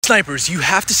Snipers, you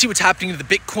have to see what's happening to the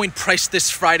Bitcoin price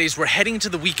this Friday as we're heading into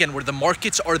the weekend where the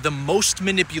markets are the most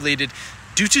manipulated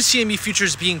due to CME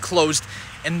futures being closed.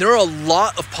 And there are a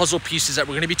lot of puzzle pieces that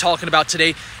we're going to be talking about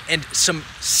today and some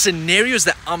scenarios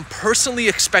that I'm personally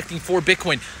expecting for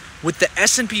Bitcoin, with the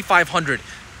S&P 500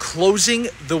 closing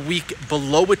the week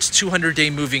below its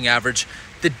 200-day moving average,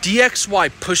 the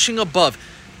DXY pushing above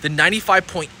the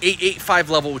 95.885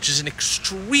 level, which is an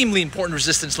extremely important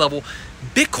resistance level.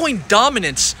 Bitcoin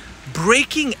dominance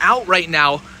breaking out right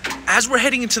now as we're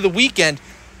heading into the weekend.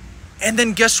 And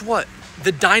then guess what?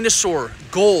 The dinosaur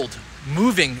gold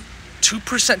moving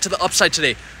 2% to the upside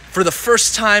today for the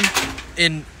first time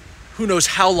in who knows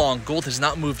how long. Gold has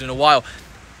not moved in a while.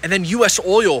 And then US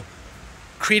oil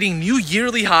creating new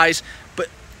yearly highs, but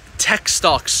tech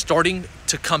stocks starting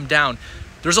to come down.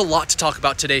 There's a lot to talk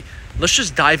about today. Let's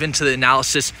just dive into the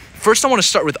analysis. First, I want to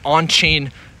start with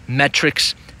on-chain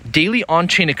metrics. Daily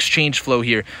on-chain exchange flow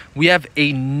here. We have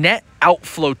a net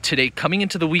outflow today coming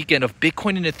into the weekend of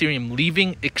Bitcoin and Ethereum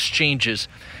leaving exchanges.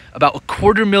 About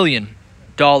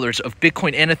 $250,000 of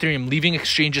Bitcoin and Ethereum leaving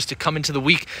exchanges to come into the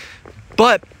week.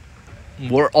 But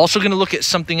we're also going to look at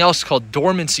something else called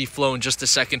dormancy flow in just a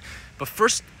second. But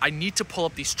first, I need to pull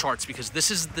up these charts because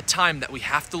this is the time that we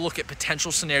have to look at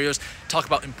potential scenarios, talk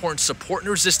about important support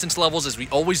and resistance levels as we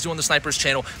always do on the Snipers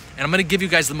channel. And I'm going to give you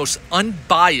guys the most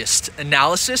unbiased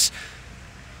analysis.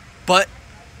 But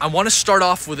I want to start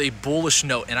off with a bullish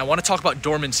note, and I want to talk about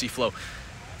dormancy flow.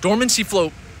 Dormancy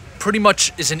flow pretty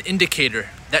much is an indicator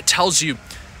that tells you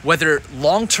whether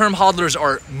long-term hodlers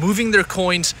are moving their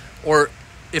coins or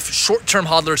if short-term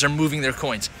hodlers are moving their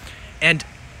coins. And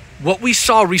what we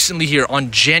saw recently here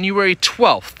on January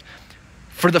 12th,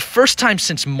 for the first time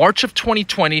since March of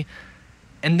 2020,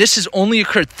 and this has only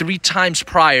occurred 3 times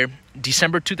prior,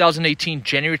 December 2018,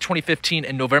 January 2015,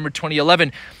 and November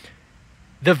 2011,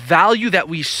 the value that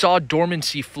we saw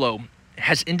dormancy flow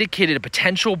has indicated a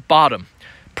potential bottom.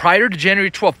 Prior to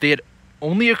January 12th, they had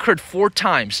only occurred 4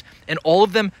 times, and all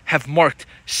of them have marked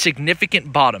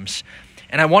significant bottoms.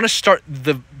 And I want to start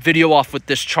the video off with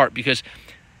this chart because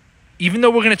even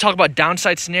though we're going to talk about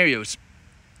downside scenarios,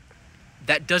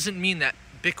 that doesn't mean that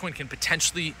Bitcoin can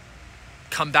potentially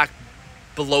come back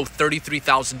below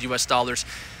 33,000 US dollars.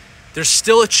 There's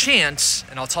still a chance,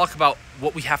 and I'll talk about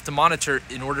what we have to monitor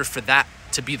in order for that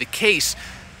to be the case.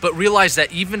 But realize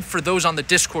that even for those on the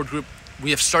Discord group,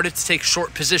 we have started to take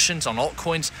short positions on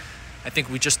altcoins. I think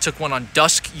we just took one on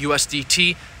Dusk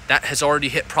USDT that has already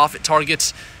hit profit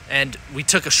targets. And we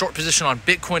took a short position on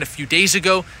Bitcoin a few days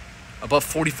ago, above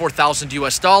 44,000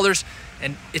 US dollars.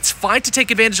 And it's fine to take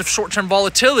advantage of short-term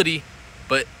volatility,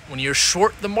 but when you're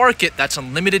short the market, that's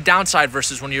unlimited downside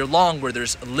versus when you're long where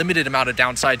there's a limited amount of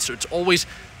downside. So it's always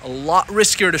a lot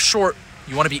riskier to short.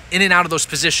 You want to be in and out of those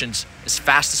positions as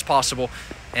fast as possible.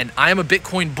 And I am a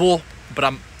Bitcoin bull, but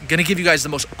I'm going to give you guys the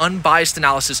most unbiased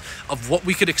analysis of what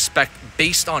we could expect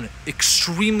based on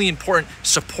extremely important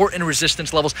support and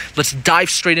resistance levels. Let's dive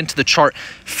straight into the chart.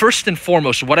 First and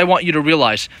foremost, what I want you to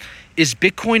realize is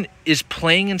Bitcoin is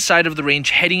playing inside of the range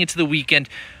heading into the weekend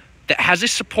that has a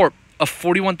support of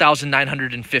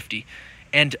 41,950.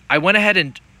 And I went ahead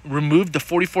and removed the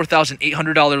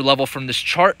 $44,800 level from this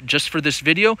chart just for this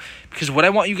video because what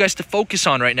I want you guys to focus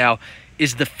on right now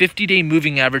is the 50-day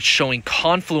moving average showing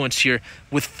confluence here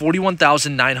with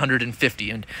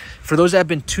 41,950. And for those that have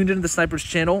been tuned into the Snipers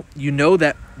channel, you know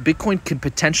that Bitcoin can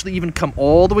potentially even come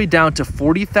all the way down to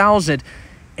 40,000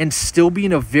 and still be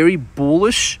in a very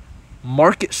bullish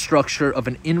market structure of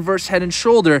an inverse head and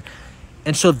shoulder.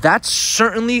 And so that's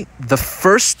certainly the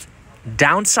first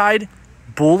downside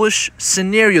bullish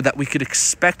scenario that we could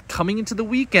expect coming into the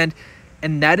weekend.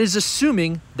 And that is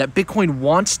assuming that Bitcoin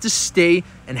wants to stay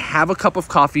and have a cup of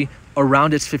coffee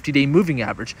around its 50-day moving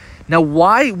average. Now,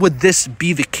 why would this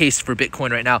be the case for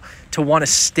Bitcoin right now to want to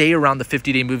stay around the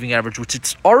 50-day moving average, which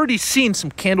it's already seen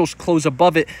some candles close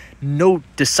above it, no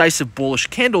decisive bullish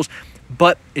candles,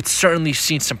 but it's certainly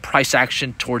seen some price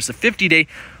action towards the 50-day.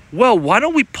 Well, why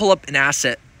don't we pull up an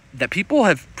asset that people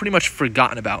have pretty much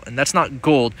forgotten about, and that's not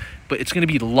gold, but it's going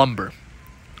to be lumber.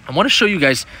 I want to show you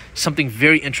guys something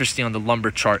very interesting on the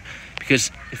lumber chart because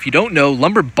if you don't know,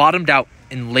 lumber bottomed out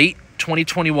in late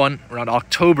 2021, around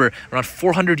October, around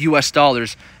 400 US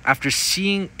dollars after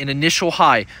seeing an initial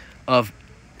high of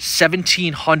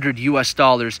 1,700 US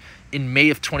dollars in May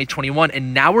of 2021.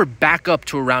 And now we're back up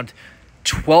to around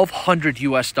 1,200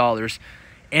 US dollars.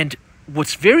 And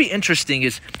what's very interesting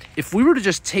is if we were to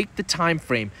just take the time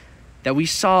frame that we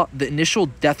saw the initial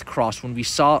death cross when we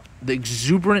saw the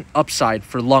exuberant upside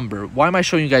for lumber. Why am I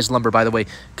showing you guys lumber, by the way?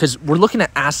 Because we're looking at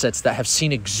assets that have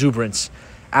seen exuberance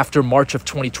after March of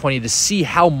 2020 to see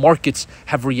how markets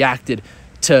have reacted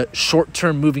to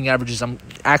short-term moving averages. I'm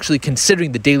actually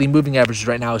considering the daily moving averages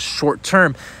right now as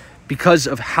short-term because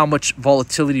of how much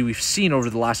volatility we've seen over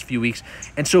the last few weeks.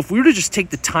 And so if we were to just take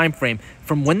the time frame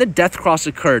from when the death cross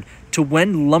occurred to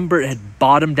when lumber had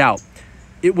bottomed out,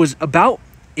 it was about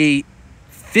a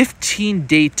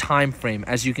 15-day time frame,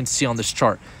 as you can see on this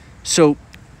chart. So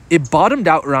it bottomed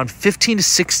out around 15 to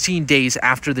 16 days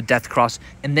after the death cross,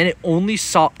 and then it only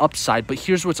saw upside. But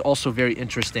here's what's also very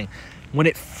interesting. When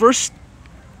it first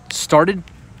started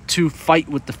to fight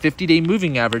with the 50-day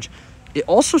moving average, it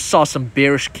also saw some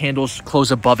bearish candles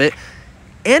close above it,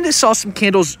 and it saw some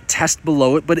candles test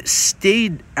below it, but it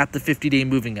stayed at the 50-day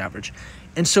moving average.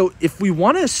 And so if we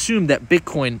want to assume that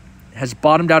Bitcoin has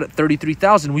bottomed out at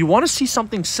 33,000, we want to see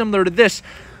something similar to this,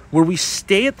 where we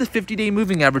stay at the 50-day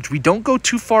moving average, we don't go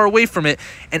too far away from it,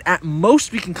 and at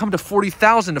most we can come to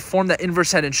 40,000 to form that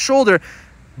inverse head and shoulder,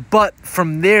 but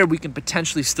from there we can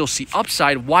potentially still see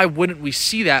upside. Why wouldn't we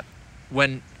see that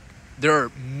when there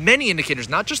are many indicators,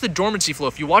 not just the dormancy flow?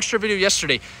 If you watched our video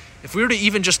yesterday, if we were to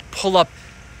even just pull up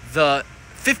the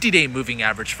 50-day moving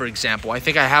average, for example, I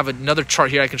think I have another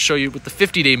chart here I can show you with the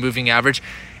 50-day moving average.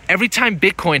 Every time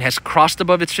Bitcoin has crossed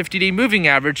above its 50-day moving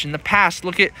average in the past,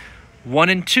 look at 1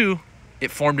 and 2, it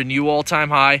formed a new all-time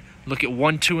high. Look at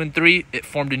 1, 2, and 3, it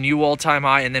formed a new all-time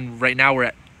high. And then right now we're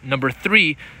at number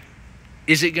 3.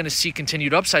 Is it going to see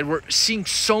continued upside? We're seeing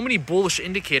so many bullish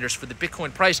indicators for the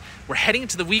Bitcoin price. We're heading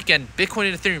into the weekend,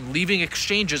 Bitcoin and Ethereum leaving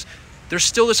exchanges. There's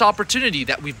still this opportunity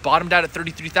that we've bottomed out at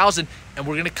 33,000 and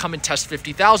we're going to come and test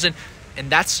 50,000. And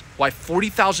that's why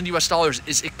 40,000 US dollars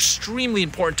is extremely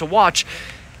important to watch.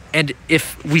 And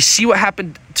if we see what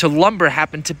happened to lumber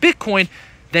happen to Bitcoin,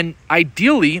 then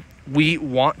ideally we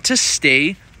want to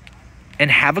stay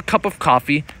and have a cup of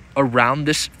coffee around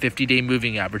this 50-day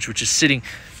moving average, which is sitting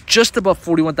just above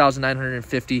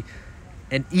 41,950.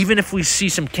 And even if we see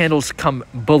some candles come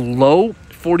below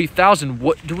 40,000,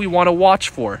 what do we want to watch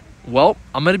for? Well,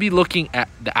 I'm going to be looking at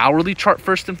the hourly chart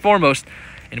first and foremost,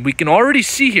 and we can already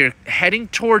see here heading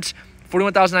towards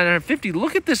 41,950.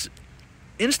 Look at this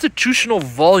institutional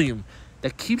volume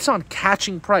that keeps on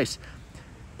catching price.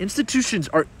 Institutions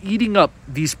are eating up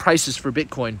these prices for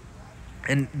Bitcoin,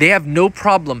 and they have no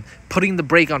problem putting the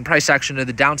brake on price action to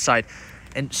the downside.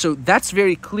 And so that's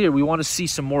very clear. We want to see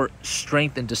some more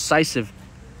strength and decisive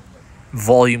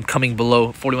volume coming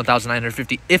below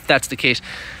 41,950 if that's the case.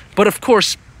 But of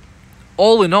course,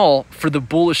 all in all, for the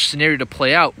bullish scenario to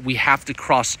play out, we have to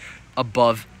cross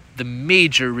above the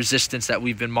major resistance that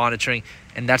we've been monitoring,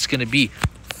 and that's going to be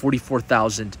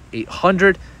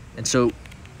 44,800. And so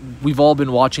we've all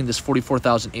been watching this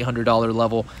 $44,800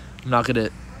 level. I'm not going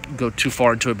to go too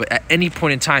far into it, but at any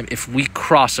point in time, if we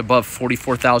cross above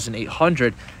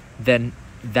 44,800, then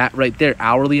that right there,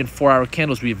 hourly and 4-hour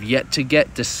candles, we have yet to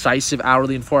get decisive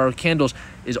hourly and 4-hour candles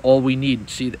is all we need.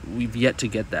 See, we've yet to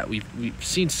get that. We've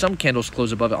seen some candles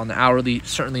close above it on the hourly,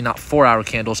 certainly not 4-hour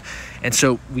candles. And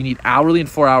so we need hourly and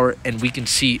 4-hour, and we can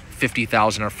see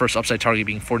 50,000, our first upside target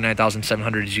being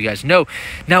 49,700, as you guys know.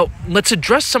 Now, let's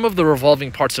address some of the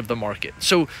revolving parts of the market.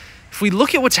 So if we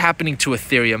look at what's happening to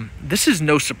Ethereum, this is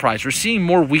no surprise. We're seeing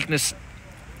more weakness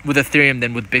with Ethereum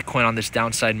than with Bitcoin on this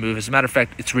downside move. As a matter of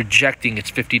fact, it's rejecting its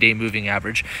 50-day moving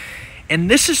average. And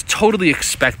this is totally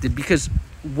expected, because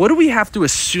what do we have to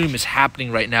assume is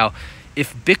happening right now?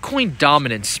 If Bitcoin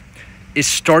dominance is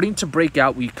starting to break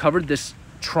out, we covered this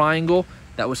triangle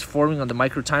that was forming on the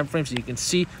micro time frames, and you can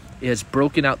see it has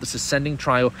broken out this ascending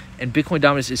triangle, and Bitcoin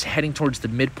dominance is heading towards the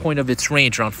midpoint of its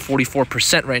range, around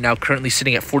 44% right now, currently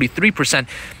sitting at 43%.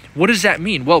 What does that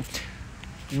mean? Well,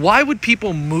 why would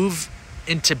people move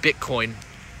into Bitcoin?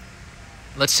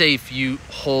 Let's say if you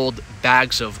hold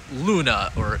bags of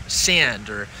Luna or Sand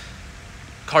or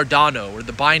Cardano or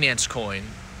the Binance coin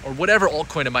or whatever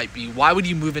altcoin it might be, why would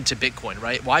you move into Bitcoin,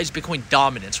 right? Why is Bitcoin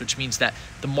dominance, which means that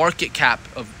the market cap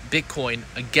of Bitcoin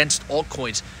against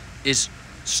altcoins is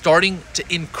starting to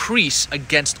increase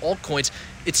against altcoins?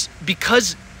 It's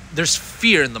because there's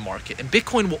fear in the market, and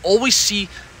Bitcoin will always see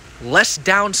less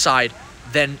downside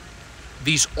than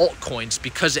these altcoins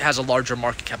because it has a larger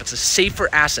market cap. It's a safer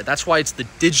asset. That's why it's the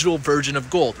digital version of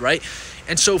gold, right?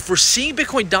 And so if we're seeing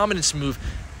Bitcoin dominance move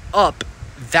up,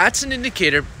 that's an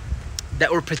indicator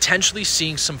that we're potentially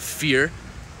seeing some fear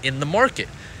in the market.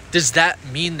 Does that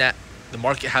mean that the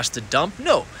market has to dump?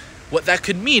 No. What that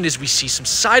could mean is we see some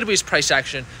sideways price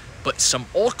action, but some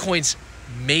altcoins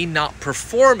may not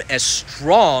perform as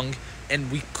strong,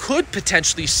 and we could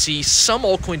potentially see some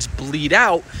altcoins bleed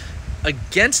out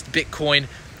against Bitcoin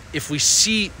if we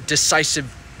see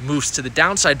decisive moves to the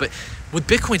downside. But with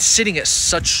Bitcoin sitting at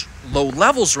such low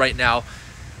levels right now,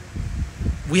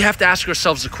 we have to ask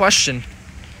ourselves the question,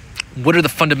 what are the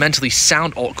fundamentally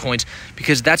sound altcoins?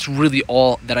 Because that's really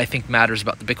all that I think matters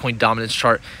about the Bitcoin dominance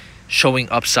chart showing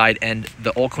upside and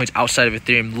the altcoins outside of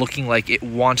Ethereum looking like it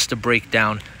wants to break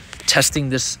down, testing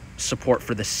this support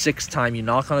for the 6th time. You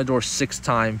knock on the door 6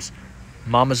 times,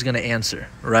 mama's going to answer,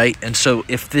 right? And so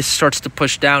if this starts to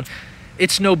push down,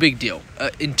 it's no big deal.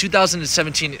 In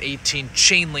 2017 and 18,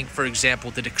 Chainlink, for example,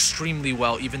 did extremely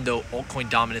well, even though altcoin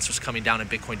dominance was coming down and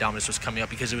Bitcoin dominance was coming up,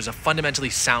 because it was a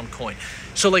fundamentally sound coin.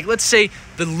 So like, let's say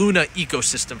the Luna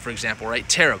ecosystem, for example, right?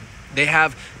 Terra, they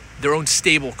have their own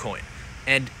stable coin.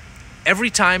 And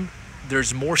every time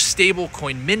there's more stable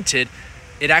coin minted,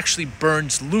 it actually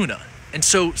burns Luna. And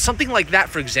so something like that,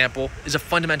 for example, is a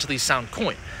fundamentally sound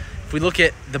coin. If we look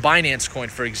at the Binance coin,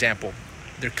 for example,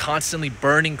 they're constantly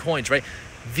burning coins, right?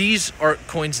 These are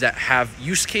coins that have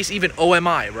use case, even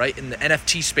OMI, right? In the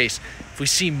NFT space, if we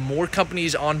see more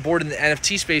companies on board in the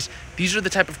NFT space, these are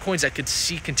the type of coins that could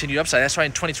see continued upside. That's why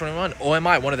in 2021,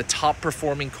 OMI, one of the top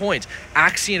performing coins.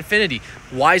 Axie Infinity,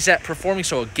 why is that performing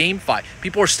so? GameFi,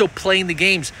 people are still playing the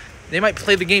games. They might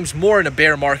play the games more in a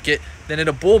bear market than in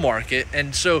a bull market.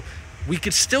 And so we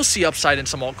could still see upside in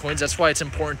some altcoins. That's why it's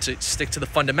important to stick to the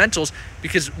fundamentals,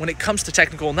 because when it comes to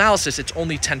technical analysis, it's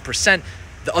only 10%.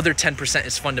 The other 10%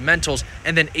 is fundamentals,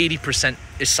 and then 80%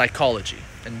 is psychology.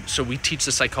 And so we teach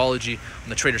the psychology on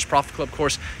the Traders Profit Club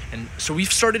course. And so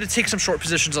we've started to take some short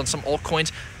positions on some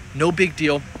altcoins. No big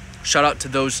deal. Shout out to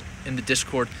those in the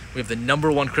Discord. We have the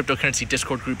 #1 cryptocurrency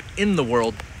Discord group in the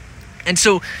world. And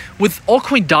so with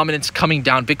altcoin dominance coming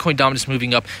down, Bitcoin dominance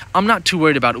moving up, I'm not too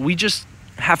worried about it. We just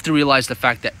have to realize the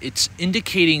fact that it's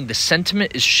indicating the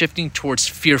sentiment is shifting towards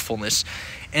fearfulness.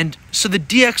 And so the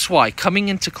DXY coming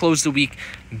in to close the week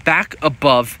back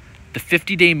above the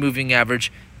 50-day moving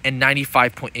average and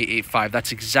 95.885.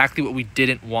 That's exactly what we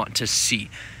didn't want to see.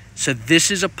 So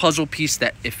this is a puzzle piece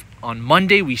that if on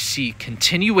Monday we see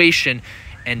continuation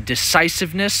and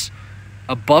decisiveness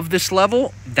above this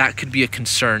level, that could be a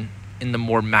concern in the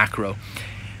more macro.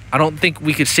 I don't think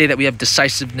we could say that we have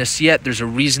decisiveness yet. There's a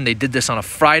reason they did this on a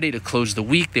Friday to close the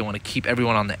week. They want to keep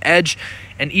everyone on the edge.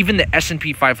 And even the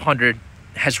S&P 500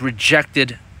 has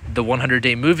rejected the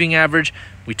 100-day moving average.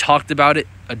 We talked about it,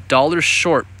 $1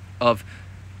 short of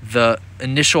the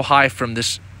initial high from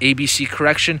this ABC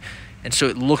correction. And so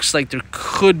it looks like there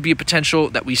could be a potential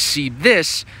that we see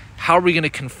this. How are we going to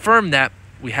confirm that?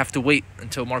 We have to wait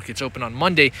until markets open on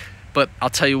Monday. But I'll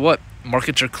tell you what,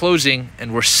 markets are closing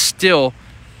and we're still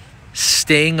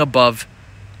staying above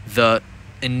the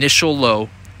initial low.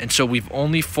 And so we've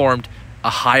only formed a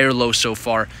higher low so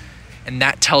far. And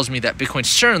that tells me that Bitcoin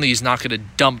certainly is not going to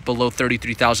dump below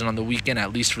 33,000 on the weekend,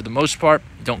 at least for the most part.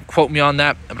 Don't quote me on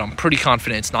that, but I'm pretty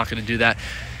confident it's not going to do that.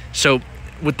 So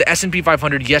with the S&P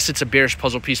 500, yes, it's a bearish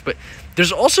puzzle piece, but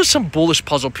there's also some bullish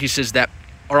puzzle pieces that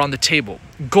are on the table.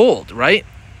 Gold, right?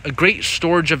 A great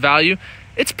storage of value.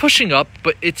 It's pushing up,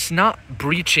 but it's not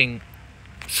breaching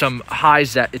some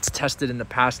highs that it's tested in the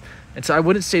past. And so I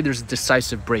wouldn't say there's a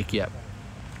decisive break yet.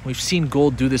 We've seen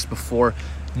gold do this before.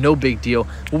 No big deal.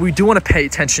 What we do want to pay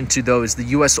attention to, though, is the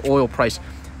U.S. oil price.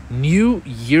 New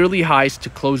yearly highs to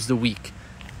close the week.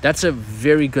 That's a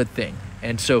very good thing.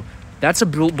 And so that's a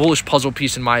bullish puzzle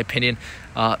piece, in my opinion.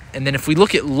 And then if we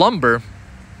look at lumber,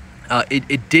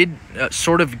 it did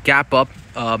sort of gap up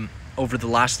over the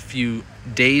last few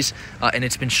days, and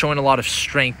it's been showing a lot of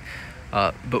strength.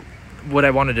 But what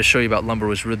I wanted to show you about lumber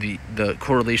was really the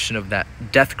correlation of that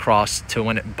death cross to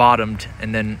when it bottomed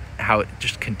and then how it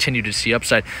just continued to see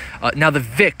upside. Now the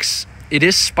VIX, it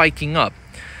is spiking up,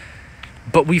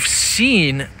 but we've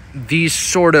seen these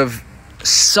sort of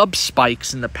sub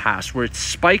spikes in the past where it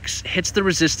spikes, hits the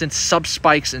resistance, sub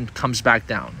spikes, and comes back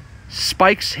down.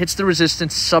 Spikes, hits the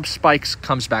resistance, sub spikes,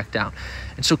 comes back down.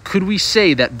 And so could we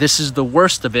say that this is the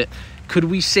worst of it? Could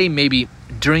we say maybe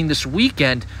during this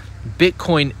weekend,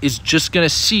 Bitcoin is just going to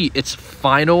see its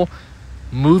final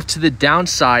move to the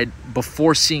downside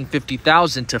before seeing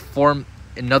 50,000 to form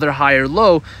another higher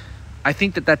low? I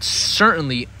think that that's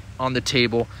certainly on the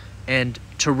table. And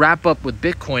to wrap up with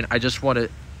Bitcoin, I just want to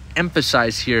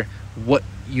emphasize here what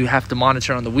you have to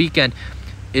monitor on the weekend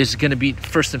is going to be,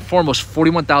 first and foremost,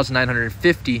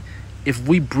 41,950. If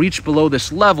we breach below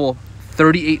this level,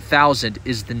 38,000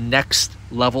 is the next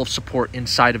level of support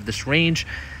inside of this range.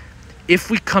 If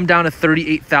we come down to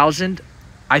 38,000,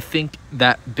 I think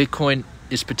that Bitcoin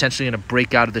is potentially going to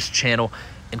break out of this channel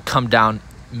and come down,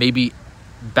 maybe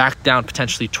back down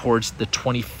potentially towards the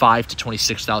 $25,000 to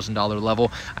 $26,000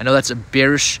 level. I know that's a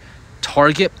bearish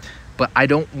target, but I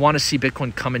don't want to see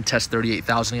Bitcoin come and test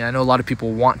 38,000. I know a lot of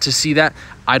people want to see that.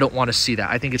 I don't want to see that.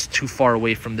 I think it's too far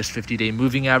away from this 50-day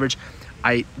moving average.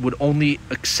 I would only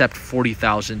accept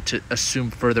 40,000 to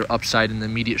assume further upside in the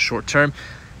immediate short term.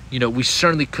 You know, we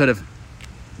certainly could have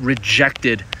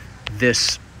rejected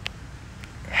this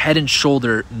head and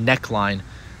shoulder neckline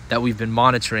that we've been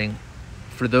monitoring.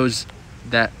 For those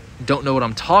that don't know what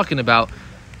I'm talking about,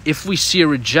 if we see a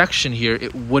rejection here,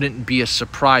 it wouldn't be a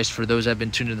surprise for those that have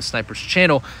been tuned to the Snipers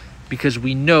channel, because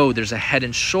we know there's a head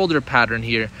and shoulder pattern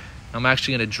here. I'm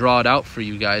actually going to draw it out for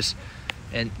you guys.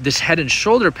 And this head and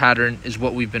shoulder pattern is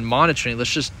what we've been monitoring.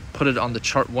 Let's just put it on the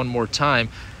chart one more time,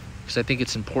 because I think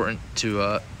it's important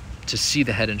to see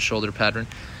the head and shoulder pattern.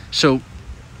 So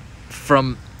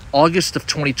from August of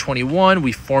 2021,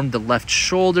 we formed the left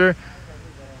shoulder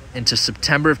into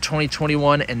September of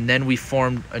 2021, and then we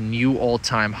formed a new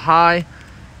all-time high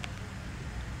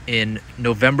in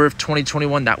November of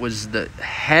 2021. That was the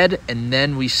head, and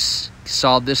then we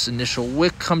saw this initial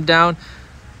wick come down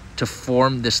to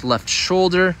form this left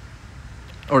shoulder,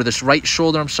 or this right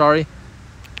shoulder, I'm sorry.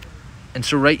 And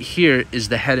so right here is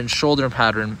the head and shoulder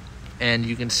pattern, and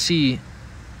you can see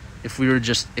if we were to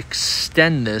just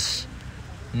extend this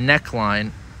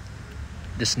neckline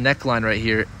right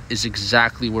here is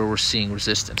exactly where we're seeing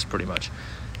resistance pretty much.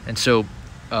 And so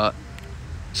so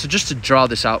just to draw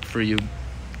this out for you,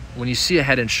 when you see a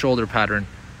head and shoulder pattern,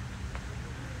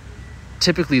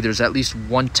 typically there's at least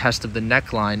one test of the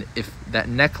neckline. If that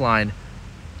neckline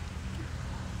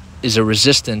is a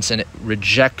resistance and it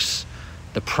rejects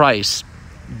the price,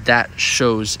 that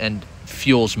shows and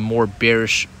fuels more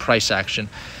bearish price action.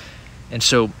 And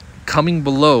so coming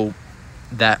below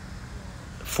that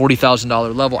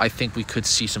 $40,000 level, I think we could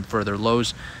see some further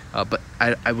lows, but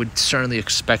I would certainly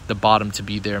expect the bottom to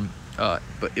be there,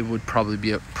 but it would probably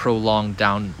be a prolonged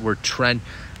downward trend.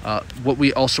 What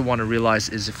we also want to realize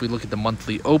is if we look at the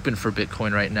monthly open for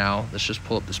Bitcoin right now, let's just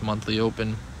pull up this monthly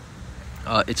open.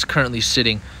 It's currently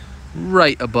sitting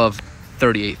right above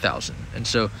 38,000. And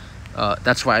so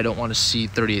that's why I don't want to see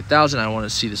 38,000. I want to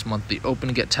see this monthly open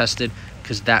get tested,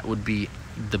 because that would be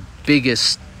the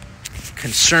biggest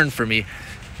concern for me.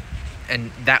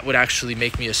 And that would actually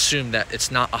make me assume that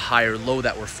it's not a higher low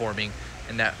that we're forming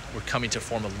and that we're coming to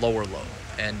form a lower low.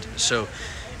 And so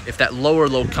if that lower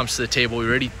low comes to the table, we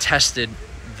already tested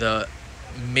the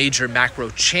major macro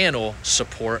channel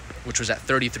support, which was at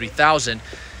 33,000.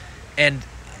 And,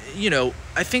 you know,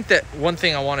 I think that one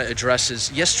thing I want to address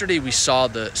is yesterday we saw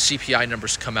the CPI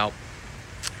numbers come out,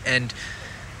 and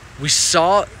we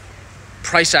saw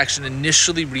price action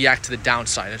initially react to the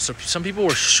downside. And so some people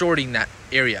were shorting that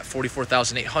area at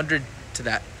 44,800 to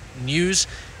that news.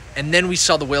 And then we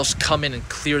saw the whales come in and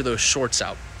clear those shorts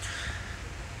out.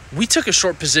 We took a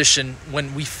short position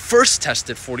when we first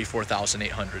tested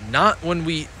 44,800, not when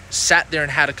we sat there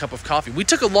and had a cup of coffee. We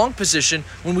took a long position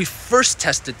when we first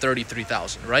tested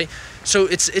 33,000, right? So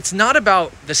it's not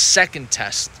about the second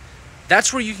test.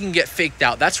 That's where you can get faked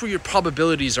out. That's where your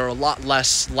probabilities are a lot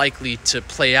less likely to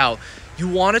play out. You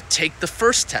want to take the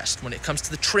first test when it comes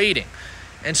to the trading.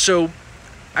 And so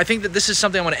I think that this is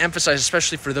something I want to emphasize,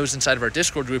 especially for those inside of our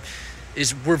Discord group,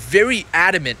 is we're very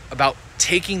adamant about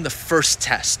taking the first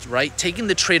test, right? Taking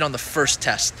the trade on the first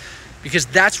test, because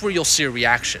that's where you'll see a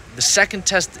reaction. The second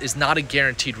test is not a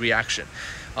guaranteed reaction.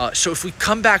 So if we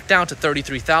come back down to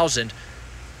 33,000,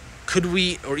 could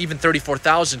we, or even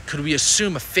 34,000, could we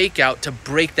assume a fake out to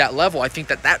break that level? I think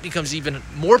that that becomes even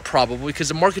more probable, because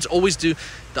the markets always do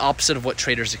the opposite of what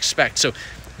traders expect. So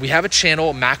we have a channel,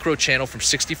 a macro channel from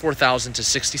 64,000 to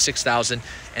 66,000,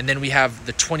 and then we have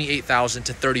the 28,000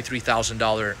 to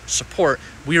 $33,000 support.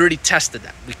 We already tested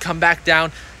that. We come back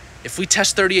down. If we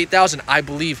test 38,000, I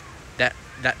believe that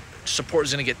that support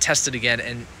is going to get tested again,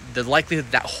 and the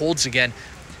likelihood that holds again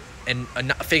and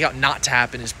a fake out not to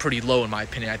happen is pretty low in my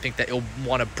opinion. I think that it'll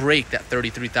want to break that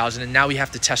 33,000, and now we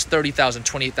have to test 30,000,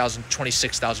 28,000,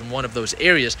 26,000, one of those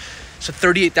areas. So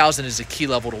 38,000 is a key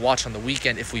level to watch on the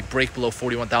weekend if we break below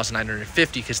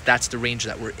 41,950, because that's the range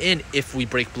that we're in. If we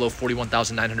break below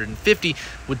 41,950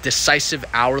 with decisive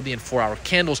hourly and 4-hour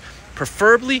candles,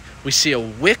 preferably we see a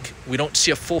wick, we don't see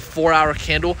a full 4-hour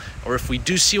candle, or if we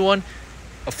do see one,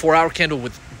 a 4-hour candle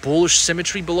with bullish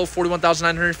symmetry below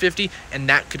 41,950, and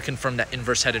that could confirm that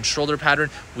inverse head and shoulder pattern.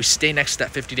 We stay next to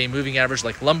that 50-day moving average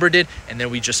like lumber did, and then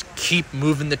we just keep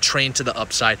moving the train to the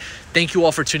upside. Thank you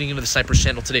all for tuning into the Snipers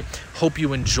channel today. Hope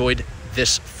you enjoyed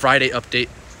this Friday update.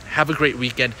 Have a great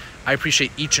weekend. I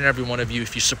appreciate each and every one of you.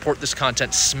 If you support this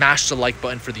content, smash the like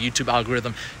button for the YouTube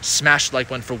algorithm. Smash the like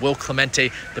button for Will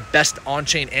Clemente, the best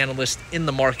on-chain analyst in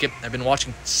the market. I've been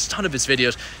watching a ton of his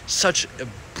videos. Such a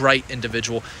bright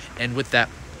individual. And with that,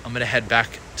 I'm going to head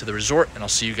back to the resort, and I'll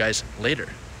see you guys later.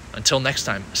 Until next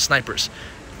time, Snipers